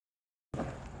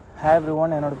Hi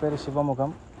everyone, என்னோட பேர் Sivamugam.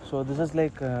 So this is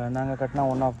like நாங்கள் கட்டின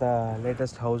one of the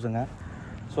latest ஹவுஸுங்க.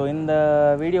 So இந்த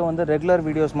வீடியோ வந்து ரெகுலர்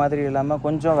வீடியோஸ் மாதிரி இல்லாமல்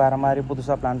கொஞ்சம் வேறு மாதிரி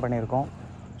புதுசாக பிளான் பண்ணியிருக்கோம்.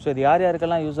 ஸோ இது யார்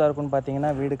யாருக்கெல்லாம் யூஸாக இருக்குன்னு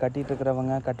பார்த்தீங்கன்னா, வீடு கட்டிகிட்டு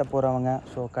இருக்கிறவங்க, கட்ட போகிறவங்க,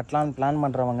 ஸோ கட்டலான்னு பிளான்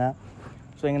பண்ணுறவங்க.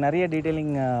 ஸோ இங்கே நிறைய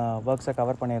டீட்டெயிலிங் ஒர்க்ஸை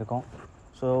கவர் பண்ணியிருக்கோம்.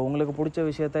 ஸோ உங்களுக்கு பிடிச்ச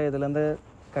விஷயத்த இதுலேருந்து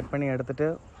கட் பண்ணி எடுத்துகிட்டு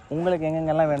உங்களுக்கு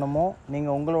எங்கெங்கெல்லாம் வேணுமோ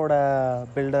நீங்கள் உங்களோட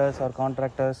பில்டர்ஸ் ஆர்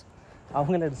கான்ட்ராக்டர்ஸ்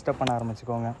அவங்கள டிஸ்டர்ப் பண்ண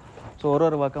ஆரம்பிச்சுக்கோங்க. ஸோ ஒரு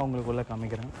ஒர்க்காக உங்களுக்கு உள்ளே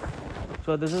காமிக்கிறேன்.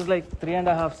 ஸோ திஸ் இஸ் லைக்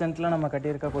 3.5 சென்ட்டில் நம்ம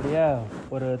கட்டியிருக்கக்கூடிய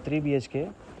ஒரு 3 BHK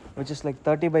விச் இஸ் லைக்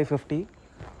 30/50.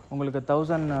 உங்களுக்கு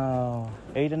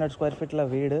 1800 ஸ்கொயர் ஃபீட்டில்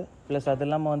வீடு ப்ளஸ் அது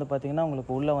இல்லாமல் வந்து பார்த்திங்கன்னா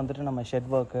உங்களுக்கு உள்ளே வந்துட்டு நம்ம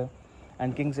shed work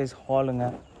and king size ஹாலுங்க.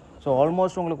 So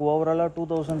almost உங்களுக்கு ஓவராலாக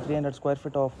 2300 square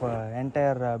feet of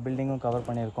entire பில்டிங்கும் cover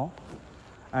பண்ணியிருக்கோம்.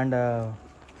 And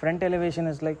front elevation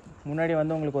is like முன்னாடி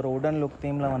வந்து உங்களுக்கு ஒரு உடன் லுக்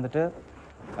தீமில் வந்துட்டு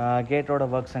கேட்டோட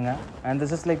ஒர்க்ஸுங்க. And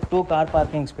this is like 2 car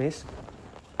parking space.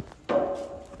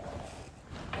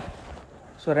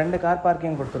 So 2 car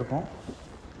parking கொடுத்துருக்கோம்.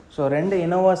 ஸோ 2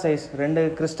 இனோவா சைஸ் 2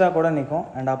 கிறிஸ்டா கூட நிற்கும்.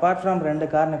 அண்ட் அப்பார்ட் ஃப்ரம் 2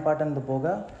 கார் நிப்பாட்டினது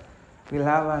போக will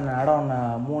have an add-on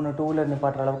 3 2 wheeler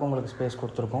நிப்பாட்டுற அளவுக்கு உங்களுக்கு ஸ்பேஸ்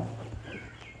கொடுத்துருக்கோம்.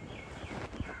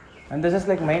 And this is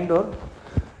like main door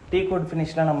teakwood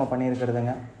ஃபினிஷில் நம்ம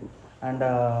பண்ணியிருக்கிறதுங்க. And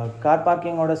car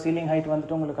பார்க்கிங்கோட ceiling height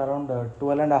வந்துட்டு உங்களுக்கு அரௌண்ட்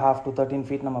 12.5 to 13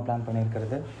 feet நம்ம பிளான்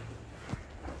பண்ணியிருக்கிறது.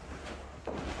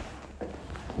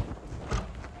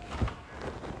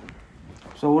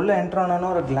 ஸோ உள்ளே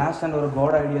என்ட்ரானோன்னா ஒரு கிளாஸ் அண்ட் ஒரு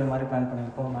காட் ஐடியல் மாதிரி பிளான்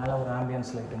பண்ணியிருக்கோம். மேலே ஒரு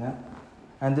ambience லைட்டுங்க.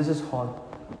 And this is hall.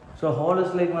 So hall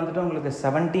is like வந்துட்டு உங்களுக்கு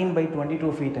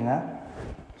 17/22 feetங்க.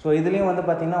 ஸோ இதுலேயும் வந்து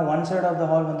பார்த்திங்கன்னா one side of the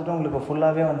hall வந்துட்டு உங்களுக்கு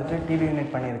ஃபுல்லாகவே வந்துட்டு டிவி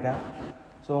யூனிட் பண்ணியிருக்கேன்.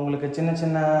 ஸோ உங்களுக்கு சின்ன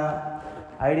சின்ன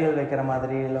ஐடியல் வைக்கிற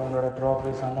மாதிரி இல்லை உங்களோட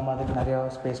ட்ராஃபிஸ் அந்த மாதிரி நிறையா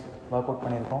ஸ்பேஸ் ஒர்க் அவுட்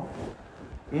பண்ணியிருக்கோம்.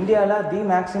 இந்தியாவில் தி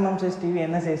மேக்ஸிமம் சைஸ் டிவி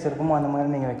என்ன சைஸ் இருக்குமோ அந்த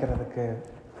மாதிரி நீங்கள் வைக்கிறதுக்கு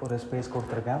ஒரு ஸ்பேஸ்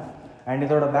கொடுத்துருக்கேன். அண்ட்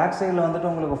இதோட பேக் சைடில் வந்துட்டு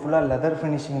உங்களுக்கு ஃபுல்லாக லெதர்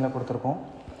ஃபினிஷிங்கில் கொடுத்துருக்கோம்.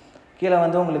 கீழே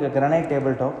வந்து உங்களுக்கு கிரானைட்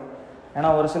டேபிள் டாப். ஏன்னா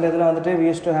ஒரு சில இதில் வந்துட்டு வி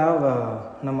யூஸ் டு ஹேவ்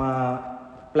நம்ம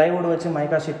ப்ளைவுட் வச்சு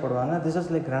மைக்கா ஷீட் போடுவாங்க. This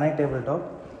is like granite table top.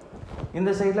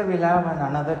 இந்த சைடில் will have and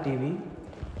another TV.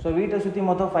 So வீட்டை சுற்றி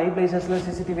மொத்தம் 5 places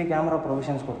சிசிடிவி கேமரா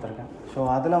ப்ரொவிஷன்ஸ் கொடுத்துருக்கேன். ஸோ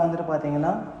அதில் வந்துட்டு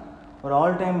பார்த்தீங்கன்னா ஒரு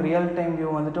all time real time view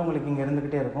வந்துட்டு உங்களுக்கு இங்கே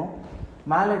இருந்துக்கிட்டே இருக்கும்.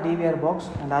 மேலே டிவிஆர் பாக்ஸ்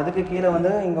அண்ட் அதுக்கு கீழே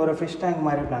வந்து இங்கே ஒரு ஃபிஷ் டேங்க்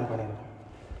மாதிரி பிளான் பண்ணியிருக்கோம்.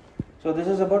 ஸோ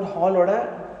திஸ் இஸ் அபவுட் ஹாலோட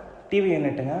டிவி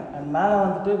யூனிட்டுங்க. அண்ட் மேலே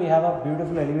வந்துட்டு we have a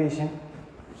beautiful elevation.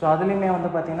 So அதுலேயுமே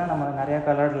வந்து பார்த்திங்கன்னா நம்ம நிறையா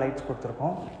கலர்ட் லைட்ஸ்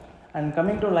கொடுத்துருக்கோம். அண்ட்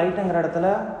கம்மிங் டு லைட்டுங்கிற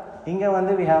இடத்துல இங்கே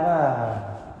வந்து we have a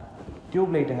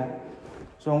tube லைட்டுங்க.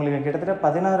 So உங்களுக்கு கிட்டத்தட்ட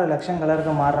 16 லட்சம்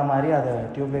கலருக்கு மாறுற மாதிரி அதை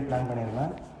டியூப்லைட் பிளான்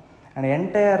பண்ணியிருக்கேன். அண்ட்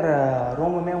என்டையர்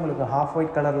ரூமுமே உங்களுக்கு ஹாஃப்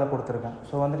ஒயிட் கலரில் கொடுத்துருக்கேன்.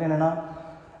 ஸோ வந்துட்டு என்னென்னா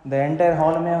இந்த என்டையர்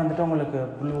ஹாலுமே வந்துட்டு உங்களுக்கு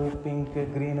ப்ளூ, பிங்க்கு,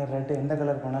 க்ரீனு, ரெட்டு எந்த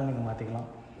கலர் வேணாலும் நீங்கள் மாற்றிக்கலாம்.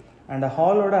 அண்ட்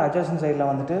ஹாலோட அட்ஜஸ்டன் சைடில்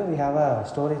வந்துட்டு we have a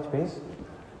storage space.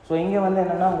 So இங்கே வந்து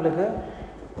என்னென்னா உங்களுக்கு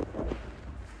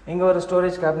இங்கே ஒரு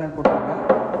ஸ்டோரேஜ் கேபினெட் கொடுத்துருக்கேன்.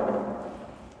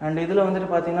 அண்ட் இதில் வந்துட்டு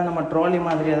பார்த்திங்கன்னா நம்ம ட்ராலி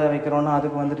மாதிரி எதாவது வைக்கிறோன்னா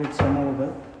அதுக்கு வந்துட்டு இட்ஸ்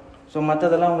ரிமூவபிள். ஸோ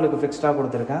மற்றதெல்லாம் உங்களுக்கு ஃபிக்ஸ்டாக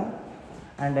கொடுத்துருக்கேன்.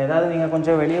 அண்ட் ஏதாவது நீங்கள்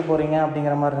கொஞ்சம் வெளியே போகிறீங்க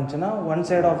அப்படிங்கிற மாதிரி இருந்துச்சுன்னா one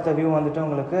side of the view வந்துட்டு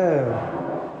உங்களுக்கு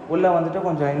உள்ளே வந்துட்டு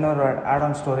கொஞ்சம் இன்னொரு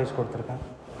ஆட்-ஆன் ஸ்டோரேஜ் கொடுத்துருக்கேன்.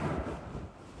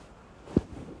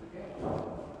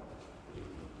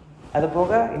 அது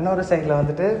போக இன்னொரு சைடில்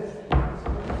வந்துட்டு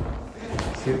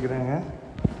இருக்கிறாங்க.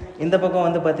 இந்த பக்கம்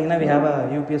வந்து பார்த்திங்கன்னா we have a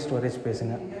UPS storage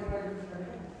ஸ்பேஸுங்க.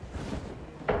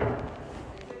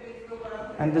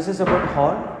 And this is about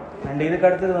hall. And இதுக்கு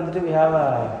அடுத்தது வந்துட்டு we have a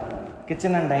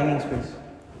kitchen and dining space.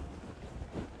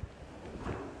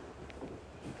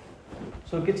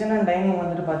 So kitchen and dining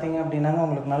வந்துட்டு பார்த்தீங்க அப்படின்னாங்க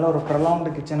உங்களுக்கு நல்ல ஒரு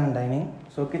prolonged kitchen and dining.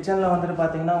 So கிச்சனில் வந்துட்டு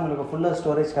பார்த்தீங்கன்னா உங்களுக்கு ஃபுல்லாக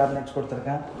ஸ்டோரேஜ் கேபினெட்ஸ்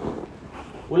கொடுத்துருக்கேன்.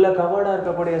 உள்ள கவர்டாக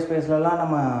இருக்கக்கூடிய ஸ்பேஸ்லலாம்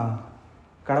நம்ம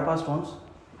கடப்பா ஸ்டோன்ஸ்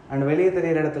அண்ட் வெளியே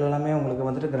தெரிகிற இடத்துல எல்லாமே உங்களுக்கு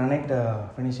வந்துட்டு கிரானைட்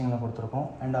ஃபினிஷிங்கில் கொடுத்துருக்கோம்.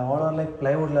 அண்ட் ஆல் ஆர் லைக்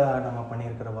ப்ளைவுட்டில் நம்ம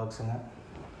பண்ணியிருக்கிற ஒர்க்ஸுங்க.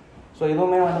 ஸோ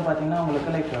இதுவுமே வந்து பார்த்திங்கன்னா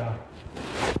உங்களுக்கு லைக்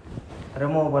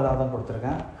ரிமூவபுளாக தான்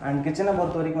கொடுத்துருக்கேன். அண்ட் கிச்சனை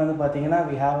பொறுத்த வரைக்கும் வந்து பார்த்திங்கன்னா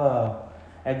we have a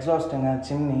எக்ஸாஸ்ட்டுங்க,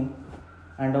 chimney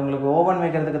and உங்களுக்கு ஓவன்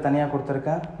வைக்கிறதுக்கு தனியாக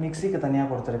கொடுத்துருக்கேன், மிக்சிக்கு தனியாக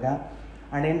கொடுத்துருக்கேன்,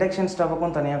 அண்ட் இண்டக்ஷன்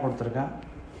ஸ்டவ்வுக்கும் தனியாக கொடுத்துருக்கேன்.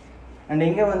 அண்ட்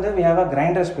இங்கே வந்து we have a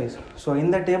grinder space. So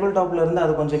இந்த டேபிள் டாப்பில் இருந்து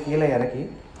அது கொஞ்சம் கீழே இறக்கி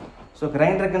ஸோ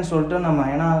கிரைண்டருக்குன்னு சொல்லிட்டு நம்ம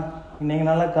ஏன்னா இன்றைக்கி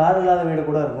நல்லா கார் இல்லாத வீடு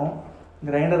கூட இருக்கும்,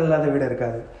 கிரைண்டர் இல்லாத வீடு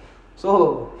இருக்காது. ஸோ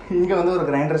இங்கே வந்து ஒரு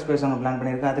கிரைண்டர் ஸ்பேஸ் ஒன்று பிளான்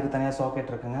பண்ணியிருக்கேன். அதுக்கு தனியாக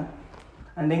சாக்கெட் இருக்குங்க.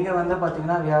 அண்ட் இங்கே வந்து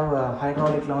பார்த்திங்கன்னா வி ஹேவ்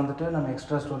ஹைட்ராலிக்கில் வந்துட்டு நம்ம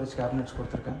எக்ஸ்ட்ரா ஸ்டோரேஜ் கேபினெட்ஸ்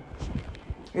கொடுத்துருக்கேன்.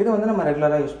 இது வந்து நம்ம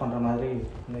ரெகுலராக யூஸ் பண்ணுற மாதிரி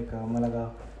லைக் மிளகா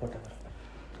போட்டவர்.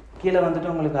 கீழே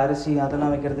வந்துட்டு உங்களுக்கு அரிசி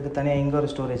அதெல்லாம் வைக்கிறதுக்கு தனியாக இங்கே ஒரு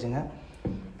ஸ்டோரேஜுங்க.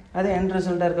 அது எண்ட்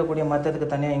ரிசல்ட்டாக இருக்கக்கூடிய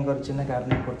மற்றதுக்கு தனியாக இங்கே ஒரு சின்ன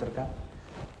கேபினெட் கொடுத்துருக்கேன்.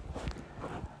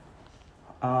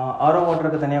 ஆரோ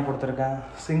வாட்டருக்கு தனியாக கொடுத்துருக்கேன்,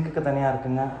 சிங்க்குக்கு தனியாக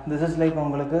இருக்குங்க. திஸ் இஸ் லைக்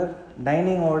உங்களுக்கு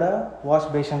டைனிங்கோட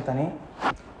வாஷ் பேஷன் தனி,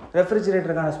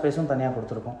 ரெஃப்ரிஜிரேட்டருக்கான ஸ்பேஸும் தனியாக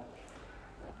கொடுத்துருக்கோம்.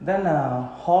 தென்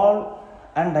hall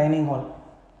and dining hall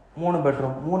 3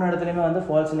 bedroom, 3 இடத்துலையுமே வந்து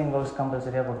ஃபால் சீலிங் ஒர்க்ஸ்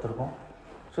கம்பல்சரியாக கொடுத்துருக்கோம்.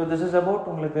 ஸோ திஸ் இஸ் அபவுட்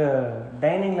உங்களுக்கு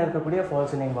டைனிங்கில் இருக்கக்கூடிய ஃபால்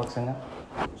சீலிங் ஒர்க்ஸுங்க.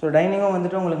 ஸோ டைனிங்கும்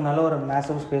வந்துட்டு உங்களுக்கு நல்ல ஒரு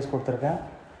மேசிவ் ஸ்பேஸ் கொடுத்துருக்கேன்.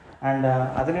 அண்ட்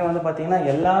அதுலேயும் வந்து பார்த்திங்கன்னா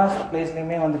எல்லா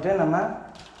பிளேஸ்லேயுமே வந்துட்டு நம்ம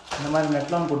இந்த மாதிரி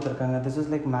நெட்லான் கொடுத்துருக்காங்க. திஸ் இஸ்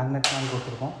லைக் மேக்னெட்லான்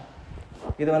கொடுத்துருக்கோம்.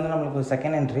 இது வந்து நம்மளுக்கு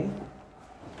செகண்ட் என்ட்ரி.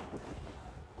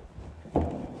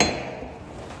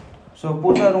 ஸோ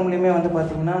பூஜா ரூம்லேயுமே வந்து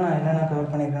பார்த்திங்கன்னா நான் என்னென்ன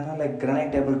கவர் பண்ணியிருக்கேன்னா லைக்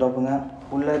கிரானைட் டேபிள் டாப்புங்க,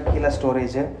 உள்ள கீழே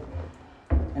ஸ்டோரேஜு,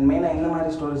 அண்ட் மெயினாக இந்த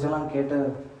மாதிரி ஸ்டோரேஜ் எல்லாம் கேட்டு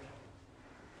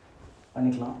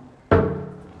பண்ணிக்கலாம்.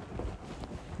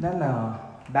 தென்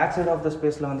பேக் சைட் ஆஃப் த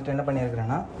ஸ்பேஸில் வந்துட்டு என்ன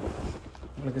பண்ணியிருக்கிறேன்னா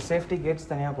உங்களுக்கு சேஃப்டி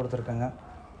கேட்ஸ் தனியாக கொடுத்துருக்காங்க.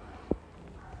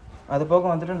 அது போக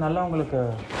வந்துட்டு நல்லா உங்களுக்கு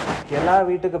எல்லா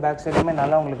வீட்டுக்கு பேக் சைடுமே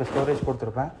நல்லா உங்களுக்கு ஸ்டோரேஜ்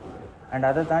கொடுத்துருப்பேன். அண்ட்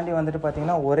அதை தாண்டி வந்துட்டு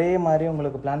பார்த்திங்கன்னா ஒரே மாதிரி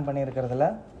உங்களுக்கு plan பண்ணியிருக்கிறதுல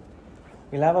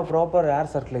will have a proper air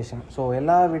circulation. So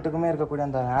எல்லா வீட்டுக்குமே இருக்கக்கூடிய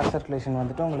அந்த ஏர் சர்க்குலேஷன்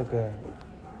வந்துட்டு உங்களுக்கு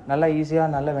நல்லா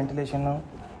ஈஸியாக நல்ல வென்டிலேஷனும்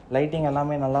லைட்டிங்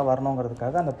எல்லாமே நல்லா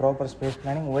வரணுங்கிறதுக்காக அந்த ப்ராப்பர் ஸ்பேஸ்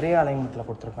பிளானிங் ஒரே அலைன்மெண்ட்டில்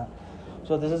கொடுத்துருப்பேன்.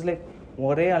 ஸோ திஸ் இஸ் லைக்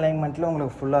ஒரே அலைன்மெண்ட்டில்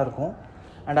உங்களுக்கு ஃபுல்லாக இருக்கும்.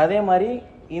 அண்ட் அதே மாதிரி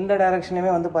இந்த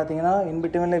டைரெக்ஷனுமே வந்து பார்த்திங்கன்னா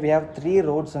இன்பிட்வீனில் வி ஹேவ் 3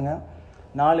 ரோட்ஸுங்க,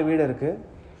 4 வீடு இருக்குது.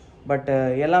 பட்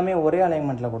எல்லாமே ஒரே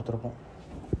அலைன்மெண்ட்டில் கொடுத்துருக்கோம்.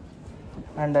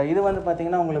 அண்ட் இது வந்து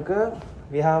பார்த்திங்கன்னா உங்களுக்கு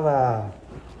வி ஹாவ்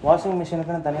வாஷிங்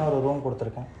மிஷினுக்குன்னு தனியாக ஒரு ரூம்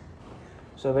கொடுத்துருக்கேன்.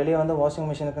 ஸோ வெளியே வந்து வாஷிங்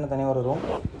மிஷினுக்குன்னு தனியாக ஒரு ரூம்.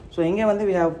 ஸோ இங்கே வந்து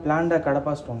we have plant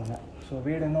Kadapa ஸ்டோனுங்க. So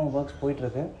வீடு இன்னும் ஒர்க்ஸ்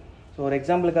போயிட்டுருக்கு. ஸோ ஒரு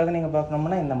எக்ஸாம்பிளுக்காக நீங்கள்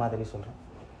பார்க்கணும்னா இந்த மாதிரி சொல்கிறேன்.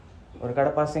 ஒரு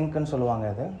கடப்பா சிங்க்குன்னு சொல்லுவாங்க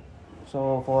அது. ஸோ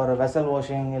ஃபார் வெசல்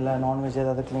வாஷிங் இல்லை நான்வெஜ்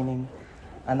ஏதாவது க்ளீனிங்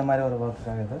அந்த மாதிரி ஒரு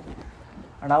ஒர்க்குக்காக இது.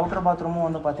 அண்ட் அவுட்டர் பாத்ரூமும்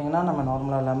வந்து பார்த்திங்கன்னா நம்ம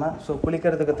நார்மலாக இல்லாமல் ஸோ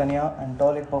குளிக்கிறதுக்கு தனியாக அண்ட்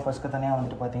டாய்லெட் பர்பஸ்க்கு தனியாக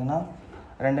வந்துட்டு பார்த்திங்கன்னா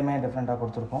ரெண்டுமே டிஃப்ரெண்ட்டாக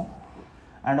கொடுத்துருக்கோம்.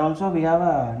 And also we have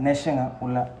a நெஷ்ஷுங்க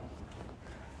உள்ள.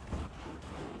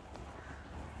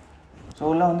 ஸோ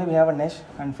உள்ளே வந்து we have a நெஷ்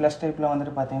and flush டைப்பில்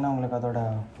வந்துட்டு பார்த்திங்கன்னா உங்களுக்கு அதோட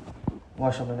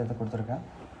வாஷபிள் இது கொடுத்துருக்கேன்.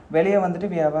 வெளியே வந்துட்டு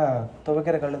வி ஹாவ் அ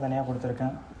துவைக்கிற கல் தனியாக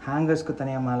கொடுத்துருக்கேன், ஹேங்கர்ஸ்க்கு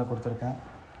தனியாக மேலே கொடுத்துருக்கேன்.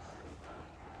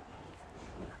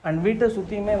 அண்ட் வீட்டை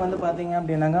சுற்றியுமே வந்து பார்த்திங்க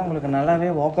அப்படின்னாங்க உங்களுக்கு நல்லாவே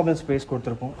வாக்கபிள் ஸ்பேஸ்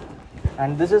கொடுத்துருக்கும்.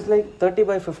 And this is like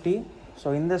 30/50. So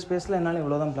இந்த ஸ்பேஸில் என்னால்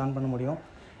இவ்வளோ தான் பிளான் பண்ண முடியும்.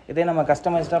 இதே நம்ம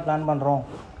கஸ்டமைஸ்டாக பிளான் பண்ணுறோம்,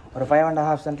 ஒரு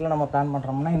 5.5 சென்ட்டில் நம்ம பிளான்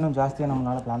பண்ணுறோம்னா இன்னும் ஜாஸ்தியாக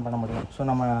நம்மளால் பிளான் பண்ண முடியும். ஸோ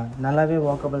நம்ம நல்லாவே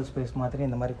வாக்கபிள் ஸ்பேஸ் மாதிரி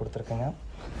இந்த மாதிரி கொடுத்துருக்கேங்க.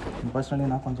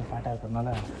 பர்சனலி நான் கொஞ்சம் ஃபேட்டாக இருக்கிறதுனால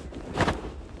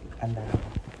அந்த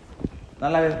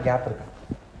நல்லாவே கேப் இருக்கு.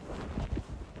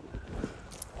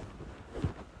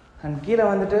 அண்ட் கீழே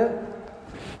வந்துட்டு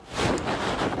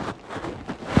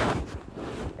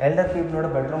எல்டர் பீப்புளோட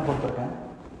பெட்ரூம் கொடுத்துருக்கேன்.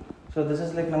 ஸோ திஸ்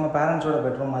இஸ் லைக் நம்ம பேரண்ட்ஸோட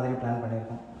பெட்ரூம் மாதிரி பிளான்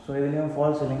பண்ணியிருக்கோம். ஸோ இதுலேயும்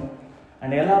ஃபால் சீலிங்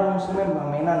அண்ட் எல்லா ரூம்ஸுமே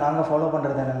மெயினாக நாங்கள் ஃபாலோ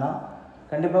பண்ணுறது என்னென்னா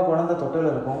கண்டிப்பாக குழந்தை தொட்டில்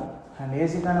இருக்கும். அண்ட்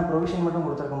ஏசிக்கான ப்ரொவிஷன் மட்டும்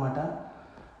கொடுத்துருக்க மாட்டேன்,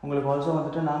 உங்களுக்கு ஆல்சோ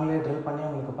வந்துட்டு நாங்களே ட்ரில் பண்ணி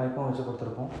உங்களுக்கு பைப்பும் வச்சு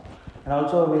கொடுத்துருக்கோம். And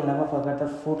also will never forget the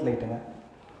food லைட்டுங்க.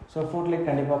 So food light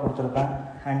கண்டிப்பாக கொடுத்துருப்பேன்.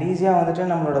 அண்ட் ஈஸியாக வந்துட்டு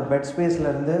நம்மளோட பெட்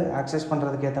ஸ்பேஸ்லேருந்து ஆக்சஸ்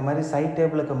பண்ணுறதுக்கு ஏற்ற மாதிரி சைட்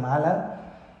டேபிளுக்கு மேலே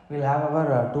will have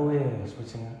our 2-way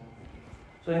ஸ்விட்சுங்க.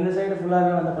 So இந்த சைடு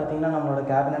ஃபுல்லாகவே வந்து பார்த்திங்கன்னா நம்மளோட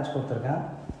கேபினட்ஸ் கொடுத்துருக்கேன்.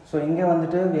 ஸோ இங்கே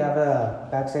வந்துட்டு வி ஹேவ்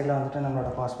பேக் சைடில் வந்துட்டு நம்மளோட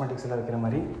காஸ்மெட்டிக்ஸில் வைக்கிற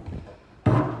மாதிரி.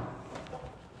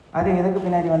 அது எதுக்கு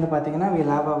பின்னாடி வந்து பார்த்திங்கன்னா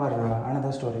will have our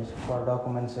another storage for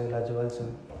documents இல்லை ஜுவல்ஸு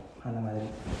அந்த மாதிரி.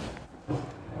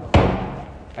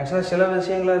 ஆக்சுவலாக சில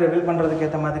விஷயங்களை ரிவீல் பண்ணுறதுக்கு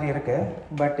ஏற்ற மாதிரி இருக்குது.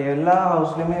 பட் எல்லா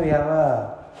ஹவுஸ்லேயுமே we have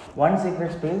one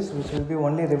secret space which will be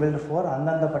only revealed for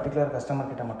அந்தந்த பர்டிகுலர்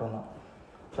கஸ்டமர்கிட்ட மட்டும்தான்.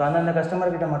 ஸோ அந்தந்த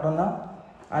கஸ்டமர்கிட்ட மட்டும்தான்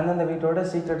அந்தந்த வீட்டோட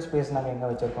சீக்ரெட் ஸ்பேஸ் நாங்கள் எங்கே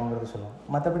வச்சுருக்கோங்கிறது சொல்லுவோம்.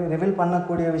 மற்றபடி ரிவீல்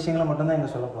பண்ணக்கூடிய விஷயங்களை மட்டும்தான் இங்கே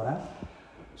சொல்ல போகிறேன்.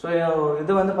 ஸோ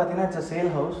இது வந்து பார்த்திங்கன்னா it's a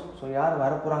sale house. So யார்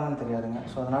வரப்போகிறாங்கன்னு தெரியாதுங்க.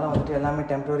 ஸோ அதனால் வந்துட்டு எல்லாமே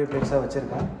டெம்பரரி பிளேஸாக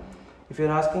வச்சுருக்கேன். இஃப்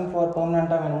யூர் ஆஸ்கிங் ஃபார்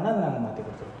பெர்மனெண்ட்டாக வேணும்னா அதை நாங்கள் மாற்றி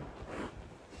கொடுத்துருவோம்.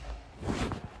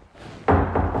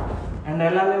 அண்ட்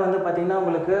எல்லாமே வந்து பார்த்திங்கன்னா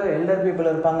உங்களுக்கு எல்டர்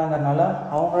பீப்புள் இருப்பாங்கங்கிறதுனால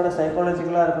அவங்களோட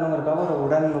சைக்காலஜிக்கலாக இருக்கணுங்கிறதுக்காக ஒரு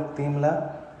உடன் லுக் தீமில்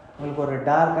உங்களுக்கு ஒரு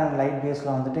டார்க் அண்ட் லைட்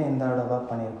பேஸில் வந்துட்டு இந்த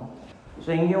ஒர்க் பண்ணியிருக்கோம். ஸோ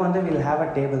இங்கேயும் வந்து will have a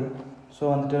table. So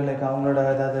வந்துட்டு லைக் அவங்களோட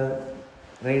ஏதாவது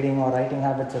ரீடிங் ஒரு ரைட்டிங்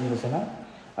ஹேபிட்ஸ் இருந்துச்சுன்னா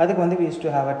அதுக்கு வந்து we use to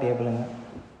have a டேபிளுங்க.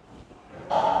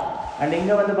 And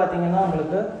இங்கே வந்து பார்த்திங்கன்னா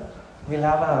உங்களுக்கு will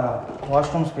have a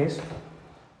washroom space.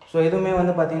 So இதுவுமே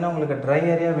வந்து பார்த்திங்கன்னா உங்களுக்கு ட்ரை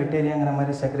ஏரியா வெட் ஏரியாங்கிற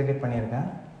மாதிரி செக்ரிகேட் பண்ணியிருக்கேன்.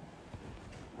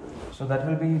 So that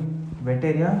will be wet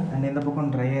area and இந்த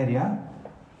பக்கம் ட்ரை ஏரியா.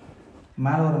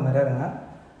 மேலே ஒரு மிரருங்க.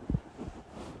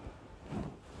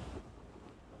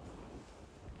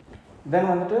 தென்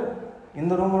வந்துட்டு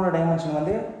இந்த ரூமோட டைமென்ஷன்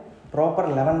வந்து ப்ராப்பர்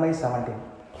 11/17.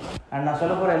 அண்ட் நான்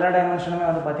சொல்ல போகிற எல்லா டைமென்ஷனுமே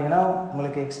வந்து பார்த்திங்கன்னா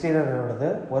உங்களுக்கு எக்ஸ்டீரியரோடது,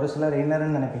 ஒரு சிலர்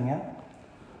இன்னர்னு நினைப்பீங்க.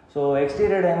 So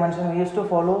exterior dimension we used to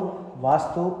follow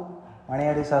வாஸ்து,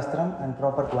 மணியாடி சாஸ்திரம் அண்ட்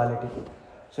ப்ராப்பர் குவாலிட்டி.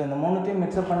 ஸோ இந்த மூணுத்தையும்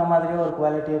மிக்ஸ்அப் பண்ண மாதிரியே ஒரு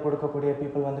குவாலிட்டியை கொடுக்கக்கூடிய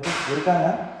பீப்புள் வந்துட்டு இருக்காங்க.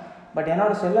 பட்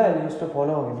என்னோட செல்லை ஐ use to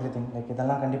follow everything. Like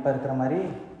இதெல்லாம் கண்டிப்பாக இருக்கிற மாதிரி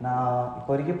நான்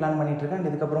இப்போ வரைக்கும் பிளான் பண்ணிகிட்ருக்கேன்.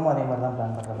 இதுக்கப்புறமும் அதே மாதிரி தான்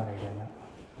பிளான் பண்ணுற மாதிரி ஐடியாங்க.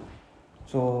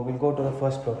 So will go to the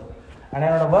first floor. ஆனால்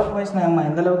என்னோடய ஒர்க் வைஸ் நம்ம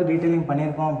எந்தளவுக்கு டீட்டெயிலிங்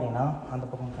பண்ணியிருக்கோம் அப்படின்னா அந்த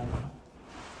பக்கம் காமிக்கணும்.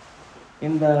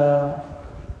 இந்த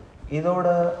இதோட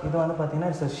இது வந்து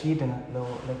பார்த்திங்கன்னா இட்ஸ் ஷீட்டுங்க. இது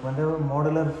லைக் வந்து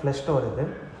மாடுலர் ஃப்ளஷ் டோர் இது.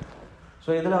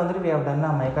 ஸோ இதில் வந்துட்டு we have done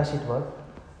mica sheet work.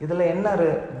 இதில் என்ன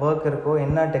ஒர்க் இருக்கோ,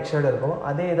 என்ன டெக்ஸ்சர்டு இருக்கோ,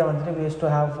 அதே இதை வந்துட்டு we use to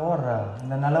have for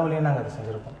இந்த நல்லவழியும் நாங்கள் அதை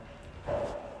செஞ்சுருக்கோம்.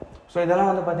 ஸோ இதெல்லாம்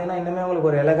வந்து பார்த்திங்கன்னா இன்னுமே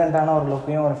உங்களுக்கு ஒரு எலகண்ட்டான ஒரு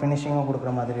லுக்கையும் ஒரு ஃபினிஷிங்கும்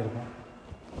கொடுக்குற மாதிரி இருக்கும்.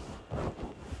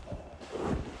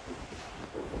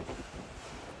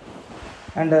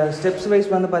 அண்ட் ஸ்டெப்ஸ்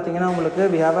வைஸ் வந்து பார்த்திங்கன்னா உங்களுக்கு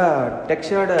வி ஹாவ் அ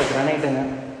டெக்ஸ்சர்டு கிரானைட்டுங்க.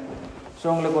 ஸோ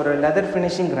உங்களுக்கு ஒரு லெதர்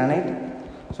ஃபினிஷிங் கிரானைட்.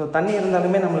 ஸோ தண்ணி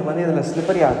இருந்தாலுமே நம்மளுக்கு வந்து இதில்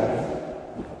ஸ்லிப்பரி ஆகாது.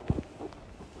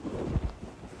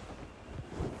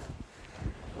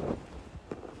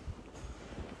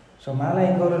 ஸோ மேலே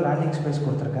இங்கே ஒரு லேண்டிங் ஸ்பேஸ்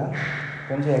கொடுத்துருக்கேன்,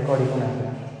 கொஞ்சம் எக்கோ அடிக்கும்னு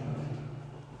நினைக்கிறேன்.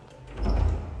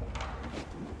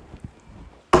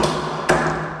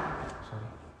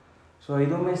 ஸோ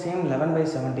இதுவுமே சேம்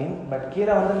 11/17. பட்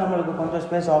கீழே வந்து நம்மளுக்கு கொஞ்சம்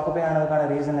ஸ்பேஸ் ஆக்குபை ஆனதுக்கான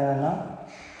ரீசன் என்னென்னா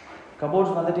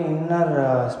கபோர்ட்ஸ் வந்துட்டு இன்னர்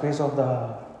ஸ்பேஸ் ஆஃப் த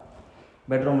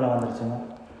பெட்ரூமில் வந்துருச்சுங்க.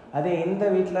 அதே இந்த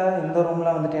வீட்டில் இந்த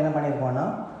ரூமில் வந்துட்டு என்ன பண்ணியிருக்கோன்னா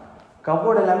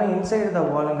கபோர்டு எல்லாமே இன்சைடு த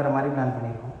வாலுங்கிற மாதிரி பிளான்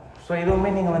பண்ணியிருக்கோம். ஸோ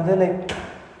இதுவுமே நீங்கள் வந்து லைக்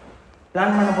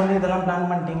பிளான் பண்ண போது இதெல்லாம் பிளான்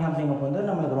பண்ணிட்டீங்க அப்படிங்கும் போது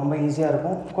நம்மளுக்கு ரொம்ப ஈஸியாக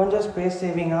இருக்கும். கொஞ்சம் ஸ்பேஸ்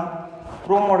சேவிங்காக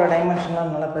ரூமோட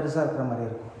டைமென்ஷன்லாம் நல்லா பெருசாக இருக்கிற மாதிரி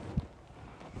இருக்கும்.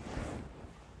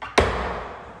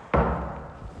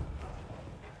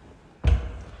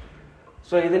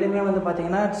 ஸோ இதுலேயுமே வந்து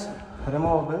பார்த்தீங்கன்னா இட்ஸ்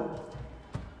ரிமூவபிள்.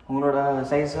 உங்களோட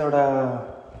சைஸோட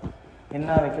என்ன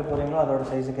வைக்க போகிறீங்களோ அதோட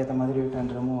சைஸுக்கு ஏற்ற மாதிரி யூ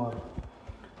கேன் ரிமூவ் ஆகும்.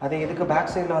 அதே இதுக்கு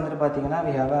பேக் சைடில் வந்துட்டு பார்த்தீங்கன்னா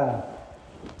வி ஹாவ் அ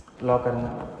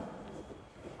லாக்கருங்க.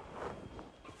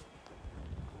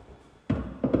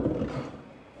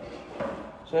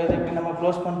 ஸோ இதை இப்படி நம்ம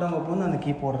க்ளோஸ் பண்ணிட்டோங்க போது அந்த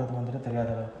கீ போடுறது வந்துட்டு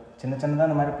தெரியாத சின்ன சின்னதாக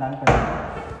இந்த மாதிரி பிளான் பண்ணுவோம்.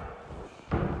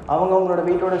 அவங்கவுங்களோட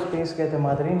வீட்டோட ஸ்பேஸ்க்கு ஏற்ற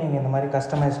மாதிரி நீங்கள் இந்த மாதிரி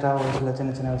கஸ்டமைஸ்டாக ஒரு சில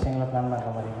சின்ன சின்ன விஷயங்களை பிளான் பண்ணுற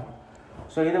மாதிரிங்க.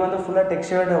 ஸோ இது வந்து ஃபுல்லாக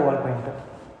டெக்ஸ்சர்டு வால் paint.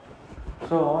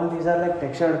 So all these are like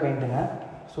டெக்ஸ்சர்டு பெயிண்ட்டுங்க.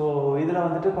 So இதில்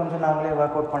வந்துட்டு கொஞ்சம் நாங்களே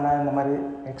ஒர்க் அவுட் பண்ண இந்த மாதிரி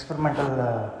எக்ஸ்பெரிமெண்டல்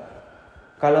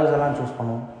கலர்ஸ் எல்லாம் சூஸ்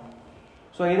பண்ணுவோம்.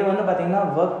 ஸோ இது வந்து பார்த்திங்கன்னா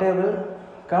ஒர்க் டேபிள்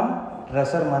கம்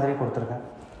ட்ரெஸ்ஸர் மாதிரி கொடுத்துருக்கேன்.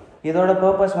 இதோட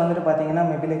பர்பஸ் வந்துட்டு பார்த்திங்கன்னா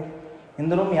மேபி லைக்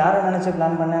இந்த ரூம் யாரை நினச்சி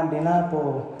பிளான் பண்ணேன் அப்படின்னா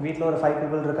இப்போது வீட்டில் ஒரு 5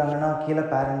 people இருக்காங்கன்னா கீழே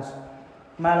பேரண்ட்ஸ்,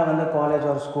 மேலே வந்து காலேஜ்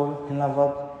ஒரு ஸ்கூல் இல்லை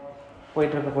ஒர்க்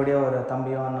போயிட்டுருக்கக்கூடிய ஒரு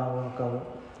தம்பியோ அண்ணாவோ இருக்காவோ,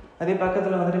 அதே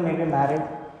பக்கத்தில் வந்துட்டு மேபி மேரிட்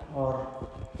ஆர்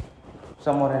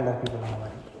சம்மோர் எல்லா பீப்புள் அந்த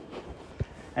மாதிரி.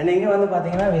 அண்ட் இங்கே வந்து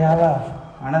பார்த்திங்கன்னா we have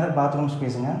another bathroom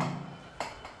ஸ்பேஸுங்க.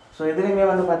 So இதுலேயுமே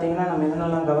வந்து பார்த்திங்கன்னா நம்ம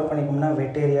இதெல்லாம் cover பண்ணிக்கோம்னா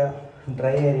wet area,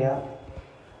 try area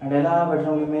and எல்லா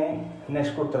பெட்ரூம்லையுமே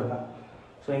நெக்ஸ்ட் கொடுத்துருக்கேன்.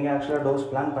 ஸோ இங்கே ஆக்சுவலாக டோர்ஸ்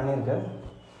பிளான் பண்ணியிருக்கேன்.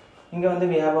 இங்கே வந்து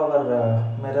we have our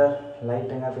mirror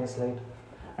லைட்டுங்க, face light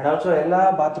and also எல்லா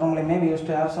பாத்ரூம்லேயுமே we use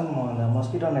to have some அந்த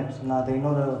மொஸ்கிட்டோ நெட்ஸ். நான் அது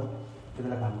இன்னொரு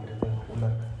இதில் காமிக்கிறது உள்ளே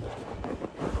இருக்கு.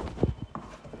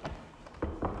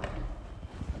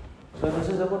 So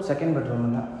this is about second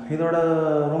பெட்ரூம்ங்க. இதோட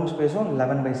ரூம் ஸ்பேஸும்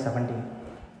 11/17.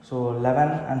 ஸோ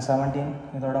 11 and 17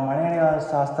 இதோட மணியடி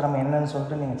சாஸ்திரம் என்னன்னு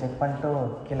சொல்லிட்டு நீங்கள் செக் பண்ணிட்டு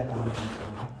கீழே கமெண்ட்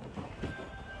பண்ணிக்கோங்க.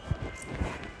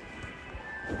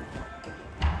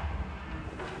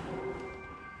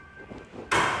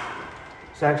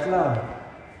 ஸோ ஆக்சுவலாக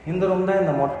இந்த ரூம் தான்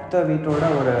இந்த மொத்த வீட்டோட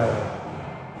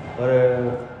ஒரு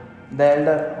த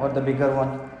elder R the bigger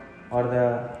one R the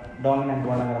dominant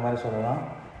ஒன்னுங்கிற மாதிரி சொல்லலாம்.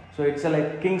 So it's like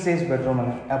king size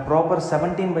பெட்ரூமுங்க. Proper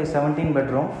 17/17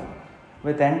 bedroom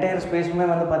with entire ஸ்பேஸுமே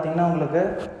வந்து பார்த்திங்கன்னா உங்களுக்கு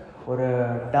ஒரு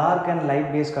டார்க் அண்ட் லைட்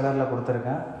பேஸ் கலரில்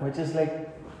கொடுத்துருக்கேன். விச் இஸ் லைக்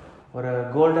ஒரு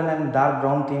கோல்டன் அண்ட் டார்க்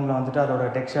ப்ரௌன் தீமில் வந்துட்டு அதோட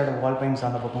டெக்ஸ்சர்டு வால் பெயிண்ட்ஸ்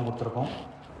அந்த பக்கம் கொடுத்துருக்கோம்.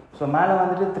 ஸோ மேலே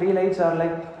வந்துட்டு 3 lights R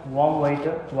like warm white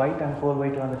and 4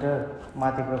 white வந்துட்டு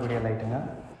மாற்றிக்கக்கூடிய லைட்டுங்க.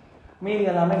 மீதி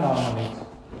எல்லாமே நார்மல் லைட்ஸ்.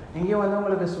 இங்கேயும் வந்து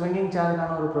உங்களுக்கு ஸ்விங்கிங்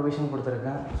சேருக்கான ஒரு ப்ரொவிஷன்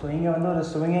கொடுத்துருக்கேன். ஸோ இங்கே வந்து ஒரு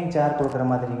ஸ்விங்கிங் சேர் கொடுக்குற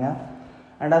மாதிரிங்க.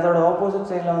 அண்ட் அதோட ஆப்போசிட்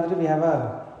சைடில் வந்துட்டு வி ஹேவ்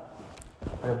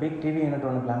ஒரு பிக் டிவி யூனிட்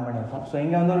ஒன்று பிளான் பண்ணியிருக்கோம். ஸோ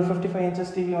இங்கே வந்து ஒரு 55 inches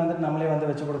டிவி வந்துட்டு நம்மளே வந்து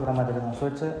வச்சு கொடுக்குற மாதிரி இருக்கும். So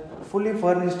it's fully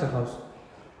furnished house.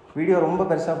 Video ரொம்ப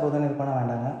பெருசாக போகுதுன்னு இது பண்ண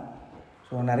வேண்டாங்க.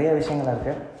 ஸோ நிறைய விஷயங்கள்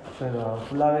இருக்குது. ஸோ இது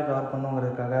ஃபுல்லாகவே கவர்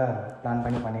பண்ணுங்கிறதுக்காக பிளான்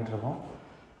பண்ணிகிட்ருக்கோம்.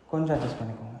 கொஞ்சம் அட்ஜஸ்ட்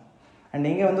பண்ணிக்கோங்க. அண்ட்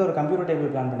இங்கே வந்து ஒரு கம்ப்யூட்டர்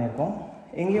டேபிள் பிளான் பண்ணியிருக்கோம்.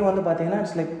 இங்கேயும் வந்து பார்த்திங்கன்னா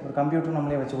இட்ஸ் லைக் ஒரு கம்ப்யூட்டர்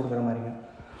நம்மளே வச்சு கொடுக்குற மாதிரிங்க.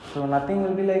 So nothing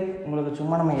will be like உங்களுக்கு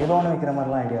சும்மா நம்ம ஏதோ ஒன்று வைக்கிற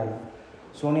மாதிரிலாம் ஐடியா இல்லை.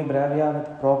 Sony Bravia with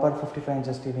proper 55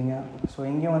 inches TV. So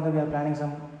இங்கே வந்து we are planning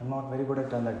some, I'm not very good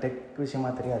at அந்த டெக்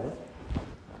விஷயமாக தெரியாது.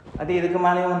 அது இதுக்கு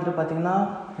மேலேயும் வந்துட்டு பார்த்தீங்கன்னா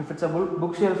if it's a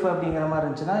book shelf அப்படிங்கிற மாதிரி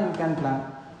இருந்துச்சுன்னா you can plan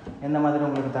எந்த மாதிரி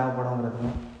உங்களுக்கு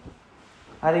தேவைப்படுங்கிறதுங்க.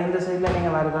 அது இந்த சைடில்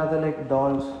நீங்கள் வேறு ஏதாவது லைக்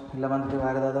டால்ஸ் இல்லை வந்துட்டு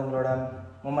வேறு ஏதாவது உங்களோட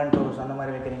மொமெண்டோஸ் அந்த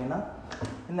மாதிரி வைக்கிறீங்கன்னா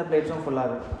இந்த பிளேட்ஸும்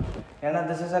ஃபுல்லாகும். ஏன்னா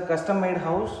this is a custom mat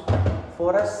house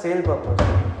for a sale purpose.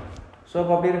 So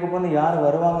இப்போ அப்படி இருக்கப்போ வந்து யார்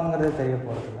வருவாங்கங்கிறது தெரிய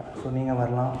போகிறதில்ல. ஸோ நீங்கள்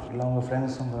வரலாம், இல்லை உங்கள்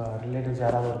ஃப்ரெண்ட்ஸ் உங்கள் ரிலேட்டிவ்ஸ்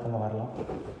யாராவது ஒருத்தவங்க வரலாம்.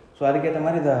 ஸோ அதுக்கேற்ற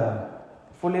மாதிரி இதை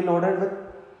ஃபுல்லி லோடட் வித்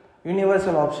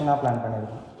யூனிவர்சல் ஆப்ஷனாக பிளான்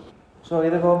பண்ணியிருக்கோம். ஸோ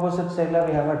இதுக்கு ஆப்போசிட் சைடில்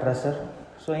we have a dresser.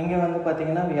 So இங்கே வந்து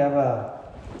பார்த்தீங்கன்னா வி ஹேவ் அ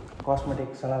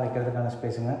காஸ்மெட்டிக்ஸ் எல்லாம் வைக்கிறதுக்கான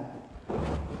ஸ்பேஸுங்க.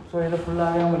 ஸோ இது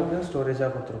ஃபுல்லாகவே உங்களுக்கு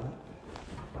ஸ்டோரேஜாக கொடுத்துருக்கோம்.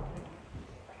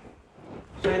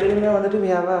 ஸோ இதுலேயுமே வந்துட்டு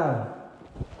வி ஹேவ் அ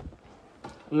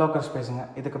லாக்கர் ஸ்பேஸுங்க.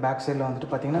 இதுக்கு பேக் சைடில் வந்துட்டு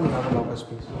பார்த்தீங்கன்னா we have a locker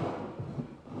space.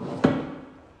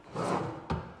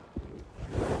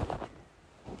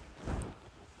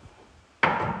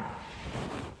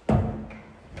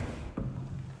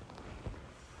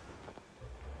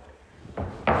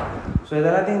 So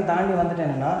இதெல்லாத்தையும் தாண்டி வந்துட்டு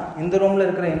என்னென்னா இந்த ரூமில்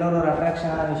இருக்கிற இன்னொரு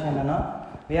அட்ராக்ஷனான விஷயம் என்னென்னா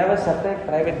we have a separate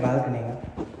private பால்கனிங்க.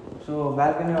 So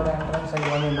பால்கனியோட entrance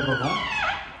side வந்து இந்த பக்கம்.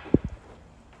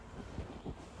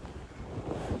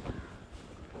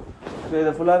 ஸோ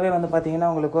இது ஃபுல்லாகவே வந்து பார்த்தீங்கன்னா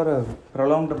உங்களுக்கு ஒரு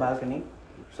ப்ரொலாங்டு பால்கனி.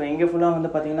 ஸோ இங்கே ஃபுல்லாக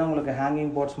வந்து பார்த்தீங்கன்னா உங்களுக்கு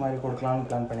ஹேங்கிங் போர்ட்ஸ் மாதிரி கொடுக்கலாம்னு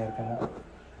பிளான் பண்ணியிருக்காங்க.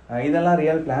 இதெல்லாம்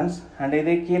ரியல் பிளான்ஸ். அண்ட்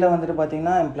இதே கீழே வந்துட்டு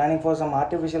பார்த்தீங்கன்னா I'm planning for some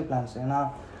artificial plans. ஏன்னா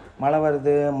மழை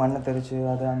வருது, மண்ணை தெரிச்சு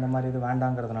அது அந்த மாதிரி இது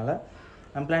வேண்டாங்கிறதுனால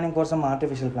I'm planning for some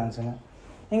artificial பிளான்ஸுங்க.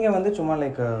 இங்கே வந்து சும்மா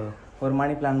லைக் ஒரு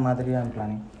மணி பிளான் மாதிரி I'm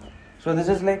planning. So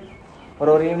this is like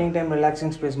ஒரு ஈவினிங் டைம்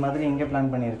ரிலாக்ஸிங் ஸ்பேஸ் மாதிரி இங்கே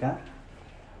பிளான் பண்ணியிருக்கேன்.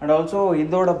 அண்ட் ஆல்சோ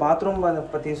இதோட பாத்ரூம் அதை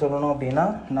பற்றி சொல்லணும் அப்படின்னா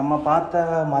நம்ம பார்த்த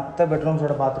மற்ற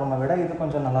பெட்ரூம்ஸோட பாத்ரூமை விட இது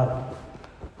கொஞ்சம் நல்லாயிருக்கும்.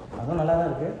 அதுவும் நல்லா தான்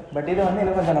இருக்குது. பட் இது வந்து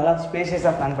இன்னும் கொஞ்சம் நல்லா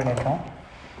ஸ்பேஷியஸாக பிளான் பண்ணியிருக்கோம்.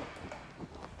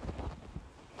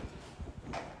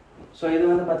 ஸோ இது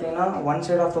வந்து பார்த்தீங்கன்னா one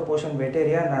side of the portion wet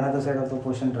area and another side of the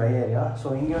portion try area. So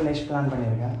இங்கேயும் நெக்ஸ்ட் பிளான்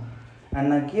பண்ணியிருக்கேன். அண்ட்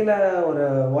நான் கீழே ஒரு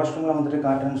வாஷ்ரூமில் வந்துட்டு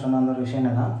காட்டுறேன்னு சொன்ன அந்த ஒரு விஷயம்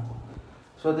என்னென்னா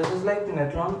so this is like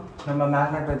Netlon. நம்ம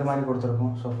மேக்னெட் இது மாதிரி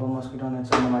கொடுத்துருக்கோம். ஸோ ஃபோர் மஸ்கிட்டோ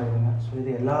நெட்ஸ் அந்த மாதிரி இருங்க. ஸோ இது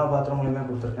எல்லா பாத்ரூம்லையுமே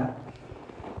கொடுத்துருக்கேன்.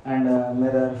 And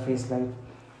mirror, face light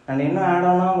and இன்னும் ஆட்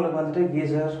ஆனால் உங்களுக்கு வந்துட்டு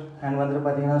கீசர் அண்ட் வந்துட்டு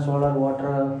பார்த்தீங்கன்னா சோலார்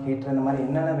வாட்டர் ஹீட்டர் இந்த மாதிரி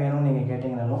என்னென்ன வேணும்னு நீங்கள்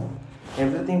கேட்டிங்கனாலும்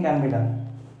every thing can be done.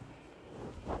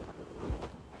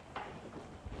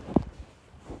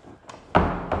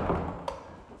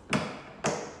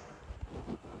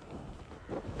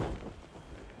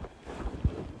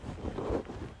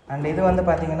 And இது வந்து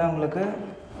பார்த்தீங்கன்னா உங்களுக்கு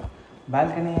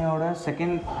பால்கனியோட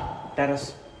செகண்ட் டெரஸ்.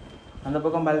 அந்த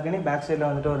பக்கம் பால்கனி, பேக் சைடில்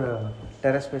வந்துட்டு ஒரு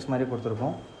டெரஸ் ஸ்பேஸ் மாதிரி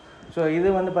கொடுத்துருக்கோம். ஸோ இது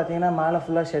வந்து பார்த்தீங்கன்னா மேலே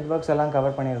ஃபுல்லாக ஷெட் ஒர்க்ஸ் எல்லாம்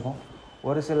கவர் பண்ணியிருக்கோம்.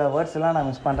 ஒரு சில வேர்ட்ஸ் எல்லாம் நான்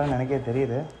மிஸ் பண்ணுறேன்னு எனக்கே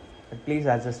தெரியுது. But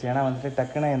please adjust. ஏன்னா வந்துட்டு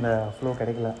டக்குன்னு இந்த ஃப்ளோ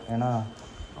கிடைக்கல. ஏன்னா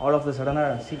ஆல் ஆஃப் த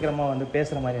சடனாக சீக்கிரமாக வந்து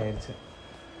பேசுகிற மாதிரி ஆயிடுச்சு.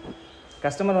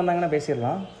 கஸ்டமர் வந்தாங்கன்னா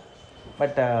பேசிடலாம்.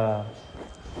 பட்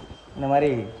இந்த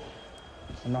மாதிரி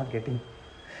நாட் கெட்டிங்.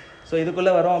 ஸோ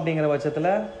இதுக்குள்ளே வரோம் அப்படிங்கிற பட்சத்தில்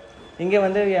இங்கே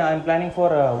வந்து I'm planning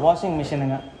for washing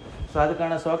மிஷினுங்க. So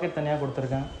அதுக்கான சாக்கெட் தனியாக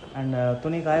கொடுத்துருக்கேன். அண்ட்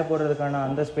துணி காய போடுறதுக்கான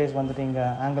அந்த ஸ்பேஸ் வந்துட்டு இங்கே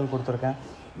ஆங்கிள் கொடுத்துருக்கேன்.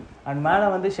 அண்ட் மேலே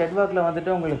வந்து ஷெட் ஒர்க்கில்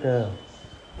வந்துட்டு உங்களுக்கு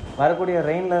வரக்கூடிய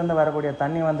ரெயின்லேருந்து வரக்கூடிய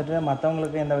தண்ணி வந்துட்டு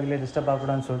மற்றவங்களுக்கு எந்த வகையிலே டிஸ்டர்ப்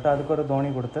ஆகக்கூடாதுன்னு சொல்லிட்டு அதுக்கு ஒரு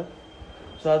தோனி கொடுத்து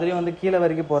ஸோ அதுலேயும் வந்து கீழே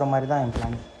வரைக்கும் போகிற மாதிரி தான் என்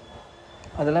பிளானிங்.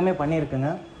 அதெல்லாமே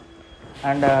பண்ணியிருக்குங்க.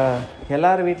 அண்ட்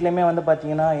எல்லார் வீட்லேயுமே வந்து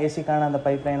பார்த்திங்கன்னா ஏசிக்கான அந்த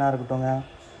பைப் லைனாக இருக்கட்டும்ங்க,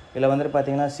 இல்லை வந்துட்டு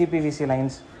பார்த்தீங்கன்னா CPVC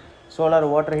lines, solar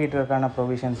water ஹீட்டருக்கான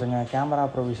ப்ரொவிஷன்ஸுங்க, camera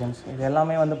provisions, இது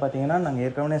எல்லாமே வந்து பார்த்திங்கன்னா நாங்கள்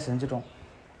ஏற்கனவே செஞ்சுட்டோம்.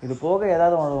 இது போக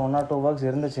ஏதாவது 1 or 2 ஒர்க்ஸ்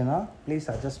இருந்துச்சுன்னா ப்ளீஸ்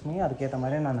அட்ஜஸ்ட் பண்ணி அதுக்கேற்ற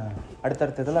மாதிரி நான்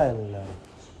அடுத்தடுத்ததில் அதில்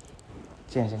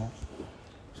சேஞ்சுங்க.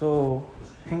 ஸோ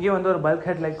இங்கேயும் வந்து ஒரு பல்க்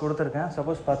ஹெட் லைட் கொடுத்துருக்கேன்.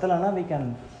 சப்போஸ் பத்தலைன்னா we can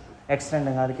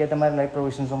எக்ஸ்டெண்டுங்க. அதுக்கேற்ற மாதிரி லைட்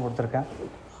ப்ரொவிஷன்ஸும் கொடுத்துருக்கேன்.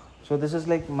 ஸோ திஸ் இஸ்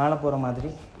லைக் மேலே போகிற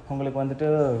மாதிரி உங்களுக்கு வந்துட்டு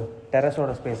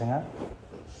டெரஸோட ஸ்பேஸுங்க.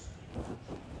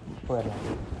 போயிடலாம்.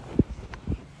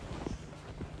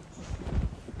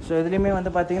 ஸோ இதுலேயுமே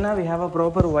வந்து பார்த்தீங்கன்னா we have a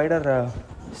proper wider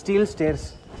steel stairs.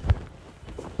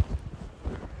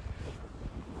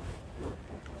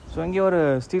 So இங்கே ஒரு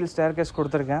ஸ்டீல் ஸ்டேர் கேஸ்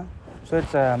கொடுத்துருக்கேன். ஸோ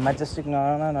இட்ஸ்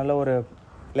மெஜஸ்டிக்கான நல்ல ஒரு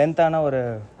லென்த்தான ஒரு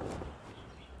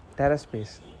டெரஸ்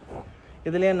ஸ்பேஸ்.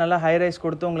 இதுலேயே நல்லா ஹை ரைஸ்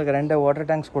கொடுத்து உங்களுக்கு 2 வாட்டர்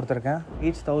டேங்க்ஸ் கொடுத்துருக்கேன்.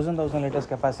 Each 1000 liters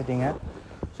கெப்பாசிட்டிங்க.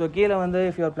 ஸோ கீழே வந்து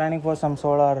if you are planning for some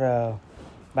solar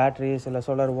Patrice இல்லை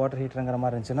சோலார் வாட்டர் ஹீட்டருங்கிற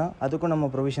மாதிரி இருந்துச்சுன்னா அதுக்கும் நம்ம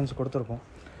ப்ரொவிஷன்ஸ் கொடுத்துருக்கோம்.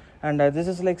 And this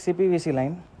is like CPVC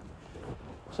line.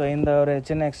 So இந்த ஒரு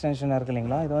சின்ன எக்ஸ்டென்ஷன் இருக்குது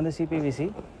இல்லைங்களா, இது வந்து சிபிவிசி.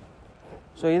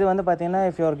 ஸோ இது வந்து பார்த்திங்கன்னா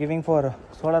if you are giving for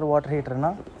solar water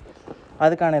ஹீட்டர்னால்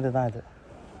அதுக்கான இது தான் இது.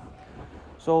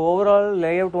 ஸோ ஓவரால்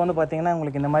லேஅவுட் வந்து பார்த்திங்கன்னா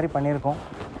உங்களுக்கு இந்த மாதிரி பண்ணியிருக்கோம்.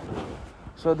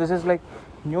 So this is like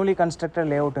newly constructed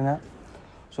லேஅவுட்டுங்க.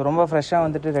 So ரொம்ப ஃப்ரெஷ்ஷாக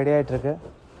வந்துட்டு ரெடி ஆகிட்டுருக்கு.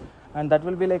 And that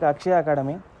will be like Akshaya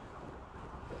academy.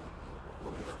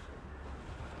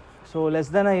 So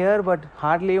less than a year, but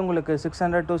Hartley உங்களுக்கு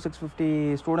 600 to 650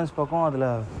 ஸ்டூடெண்ட்ஸ் பக்கம் அதில்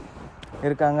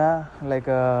இருக்காங்க. லைக்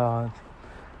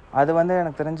அது வந்து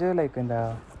எனக்கு தெரிஞ்சு லைக் இந்த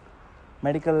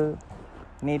medical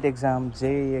NEET exam,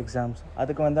 JE exams,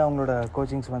 அதுக்கு வந்து அவங்களோட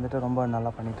கோச்சிங்ஸ் வந்துட்டு ரொம்ப நல்லா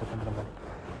பண்ணிகிட்ருக்குன்ற மாதிரி.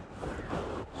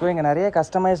 ஸோ இங்கே நிறைய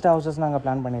கஸ்டமைஸ்டு ஹவுசஸ் நாங்கள்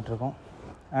பிளான் பண்ணிகிட்ருக்கோம்.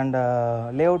 அண்ட்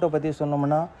லேஅவுட்டை பற்றி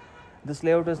சொன்னோம்னா, திஸ்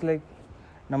லேஅவுட் இஸ் லைக்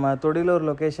நம்ம தொடிலூர்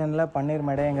லொக்கேஷனில்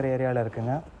பன்னீர்மடைங்கிற ஏரியாவில்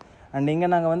இருக்குங்க. அண்ட் இங்கே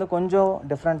நாங்கள் வந்து கொஞ்சம்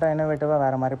டிஃப்ரெண்ட்டாக இன்னோவேட்டிவாக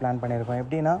வேறு மாதிரி பிளான் பண்ணியிருக்கோம்.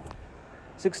 எப்படின்னா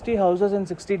 60 houses and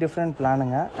 60 different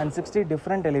பிளானுங்க and 60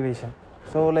 different elevation.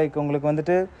 So like உங்களுக்கு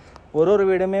வந்துட்டு ஒரு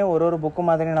வீடுமே ஒரு புக்கு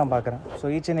மாதிரி நான் பார்க்குறேன். So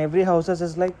each and every houses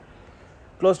is like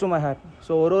close to my heart.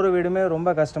 So ஒரு வீடுமே ரொம்ப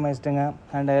கஸ்டமைஸ்டுங்க.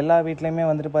 அண்ட் எல்லா வீட்லேயுமே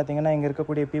வந்துட்டு பார்த்திங்கன்னா இங்கே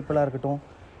இருக்கக்கூடிய பீப்புளாக இருக்கட்டும்,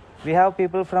 we have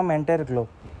people from entire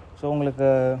Globe. So உங்களுக்கு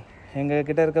எங்கள்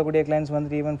கிட்டே இருக்கக்கூடிய கிளைண்ட்ஸ்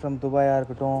வந்துட்டு ஈவன் ஃப்ரம் துபாயாக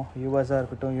இருக்கட்டும், யூஎஸாக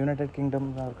இருக்கட்டும், யுனைடெட்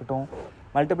கிங்டம்ஸாக இருக்கட்டும்,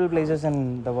 multiple places in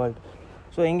the world.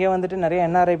 So இங்கே வந்துட்டு நிறைய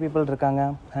என்ஆர்ஐ பீப்புள் இருக்காங்க.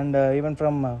 And even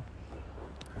from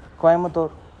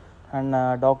Coimbatore and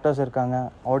doctors இருக்காங்க,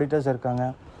 ஆடிட்டர்ஸ் இருக்காங்க.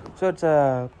 So it's a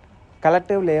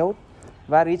collective layout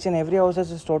where each and every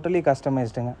houses is totally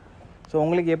கஸ்டமைஸ்டுங்க. So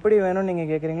உங்களுக்கு எப்படி வேணும்னு நீங்கள்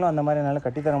கேட்குறீங்களோ அந்த மாதிரி என்னால்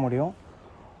கட்டித்தர முடியும்.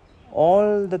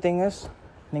 ஆல் த திங் இஸ்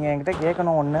நீங்கள் என்கிட்ட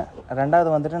கேட்கணும் ஒன்று, ரெண்டாவது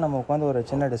வந்துட்டு நம்ம உட்காந்து ஒரு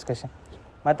சின்ன டிஸ்கஷன்.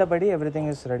 மற்றபடி every thing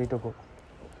is ready to go.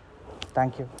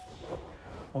 Thank you.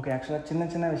 Okay, ஆக்சுவலாக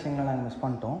சின்ன விஷயங்களை நாங்கள் மிஸ்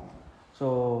பண்ணிட்டோம். ஸோ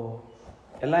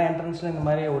எல்லா என்ட்ரன்ஸ்லையும் இந்த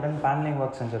மாதிரி உடன் பேனலிங்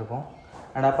ஒர்க் செஞ்சுருக்கோம்.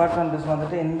 அண்ட் அப்பார்ட் ஃப்ரம் திஸ்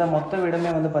வந்துட்டு இந்த மொத்த வீடுமே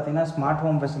வந்து பார்த்திங்கன்னா ஸ்மார்ட்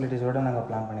ஹோம் ஃபெசிலிட்டிஸோடு நாங்கள்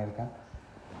பிளான் பண்ணியிருக்கேன்.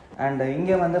 அண்ட்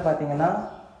இங்கே வந்து பார்த்திங்கன்னா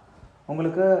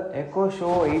உங்களுக்கு எக்கோ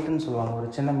ஷோ 8ன்னு சொல்லுவாங்க, ஒரு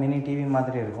சின்ன மினி டிவி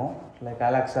மாதிரி இருக்கும், லைக்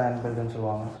அலெக்ஸா இன்பில்ட்னு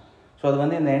சொல்லுவாங்க. ஸோ அது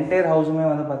வந்து இந்த என்டையர் ஹவுஸுமே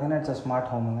வந்து பார்த்திங்கன்னா இட்ஸ் அ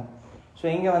ஸ்மார்ட் ஹோமுங்க. ஸோ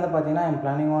இங்கே வந்து பார்த்திங்கன்னா I'm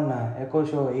planning on echo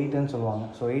show 8ன்னு சொல்லுவாங்க.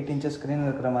 ஸோ 8 inches ஸ்க்ரீன்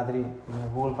இருக்கிற மாதிரி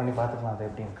நீங்கள் கூகுள் பண்ணி பார்த்துக்கலாம் அது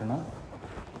எப்படி இருக்குன்னு.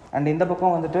 அண்ட் இந்த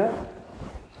பக்கம் வந்துட்டு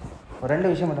ஒரு 2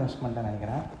 விஷயம் மட்டும் மிஸ் பண்ணிட்டேன்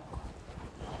நினைக்கிறேன்.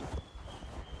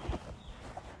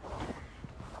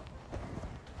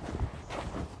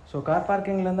 ஸோ கார்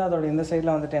பார்க்கிங்லேருந்து அதோட இந்த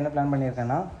சைடில் வந்துட்டு என்ன பிளான்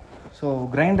பண்ணியிருக்கேன்னா, ஸோ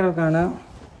கிரைண்டருக்கான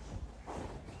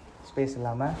ஸ்பேஸ்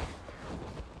இல்லாமல்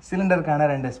சிலிண்டருக்கான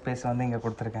 2 ஸ்பேஸ் வந்து இங்கே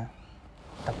கொடுத்துருக்கேன்.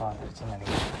 தப்பாக வந்துருச்சுன்னு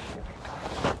நினைக்கிறேன்.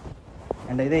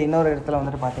 அண்ட் இதே இன்னொரு இடத்துல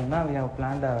வந்துட்டு பார்த்தீங்கன்னா வி ஹவ்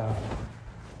பிளான்ட்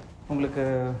உங்களுக்கு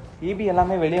இபி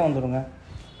எல்லாமே வெளியே வந்துடுங்க.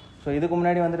 ஸோ இதுக்கு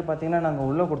முன்னாடி வந்துட்டு பார்த்திங்கன்னா நாங்கள்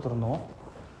உள்ளே கொடுத்துருந்தோம்.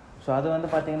 ஸோ அது வந்து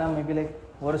பார்த்திங்கன்னா மேபி லைக்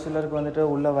ஒரு சிலருக்கு வந்துட்டு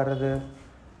உள்ளே வர்றது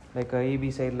லைக்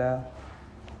இபி சைடில்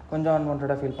கொஞ்சம்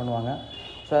அன்வான்டாக ஃபீல் பண்ணுவாங்க.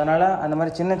 ஸோ அதனால் அந்த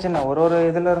மாதிரி சின்ன ஒரு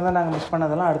இதிலேருந்து நாங்கள் மிஸ்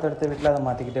பண்ணதெல்லாம் அடுத்தடுத்த வீட்டில் அதை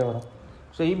மாற்றிக்கிட்டே வரும்.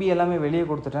 ஸோ இபி எல்லாமே வெளியே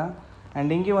கொடுத்துட்டேன்.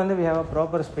 அண்ட் இங்கே வந்து we have a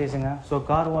proper ஸ்பேஸுங்க. So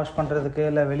car wash பண்ணுறதுக்கு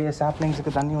இல்லை வெளியே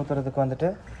சாப்ளிங்ஸுக்கு தண்ணி ஊற்றுறதுக்கு வந்துட்டு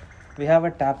வி ஹேவ்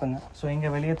அ டேப்புங்க. ஸோ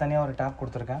இங்கே வெளியே தனியாக ஒரு டேப்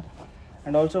கொடுத்துருக்கேன்.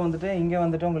 அண்ட் ஆல்சோ வந்துட்டு இங்கே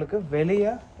வந்துட்டு உங்களுக்கு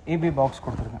வெளியே இபி பாக்ஸ்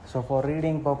கொடுத்துருக்கேன். ஸோ ஃபார்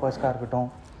ரீடிங் பர்பஸ்க்காக இருக்கட்டும்,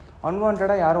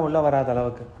 அன்வான்டாக யாரும் உள்ளே வராத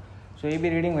அளவுக்கு. ஸோ இபி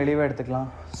ரீடிங் வெளியே எடுத்துக்கலாம்,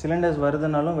 சிலிண்டர்ஸ்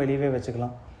வருதுனாலும் வெளியே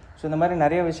வச்சுக்கலாம். ஸோ இந்த மாதிரி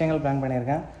நிறைய விஷயங்கள் பிளான்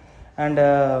பண்ணியிருக்கேன். அண்டு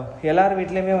எல்லார்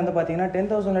வீட்லேயுமே வந்து பார்த்திங்கன்னா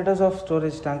 10,000 liters ஆஃப்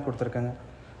ஸ்டோரேஜ் டேங்க் கொடுத்துருக்காங்க.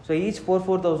 ஸோ ஈச்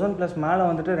 4,000 ப்ளஸ் மேலே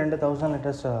வந்துட்டு 2,000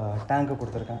 liters டேங்க்கு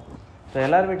கொடுத்துருக்கேன். ஸோ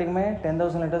எல்லார் வீட்டுக்குமே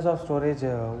 10,000 liters of storage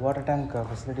water tank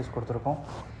facilities கொடுத்துருக்கோம்.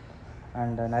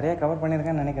 அண்ட் நிறைய கவர்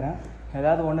பண்ணியிருக்கேன்னு நினைக்கிறேன்.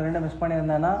 ஏதாவது 1-2 மிஸ்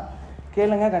பண்ணியிருந்தேன்னா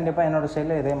கேளுங்க, கண்டிப்பாக என்னோடய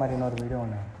சைடில் இதே மாதிரி இன்னொரு வீடியோ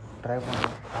ஒன்று ட்ரை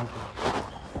பண்ணுறேன். Thank you.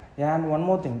 And one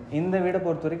more thing, இந்த வீடை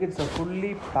பொறுத்த வரைக்கும் இட்ஸ் அ ஃபுல்லி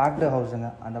பேக்டு ஹவுஸுங்க.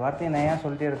 அந்த வார்த்தையை நான் ஏன்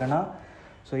சொல்லிட்டே இருக்கேன்னா,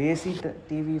 so AC,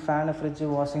 TV, fan, fridge,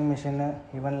 washing machine,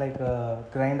 even like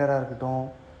கிரைண்டராக இருக்கட்டும்,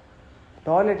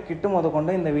 டாய்லெட் கிட்டு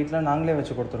கொண்டு இந்த வீட்டில் நாங்களே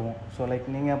வச்சு கொடுத்துருவோம். ஸோ லைக்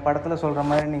நீங்கள் படத்தில் சொல்கிற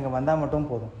மாதிரி நீங்கள் வந்தால் மட்டும்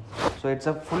போதும். So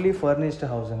it's a fully furnished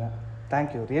ஹவுஸுங்க.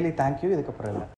 Thank you, really thank you. இதுக்கப்புறம் இல்லை.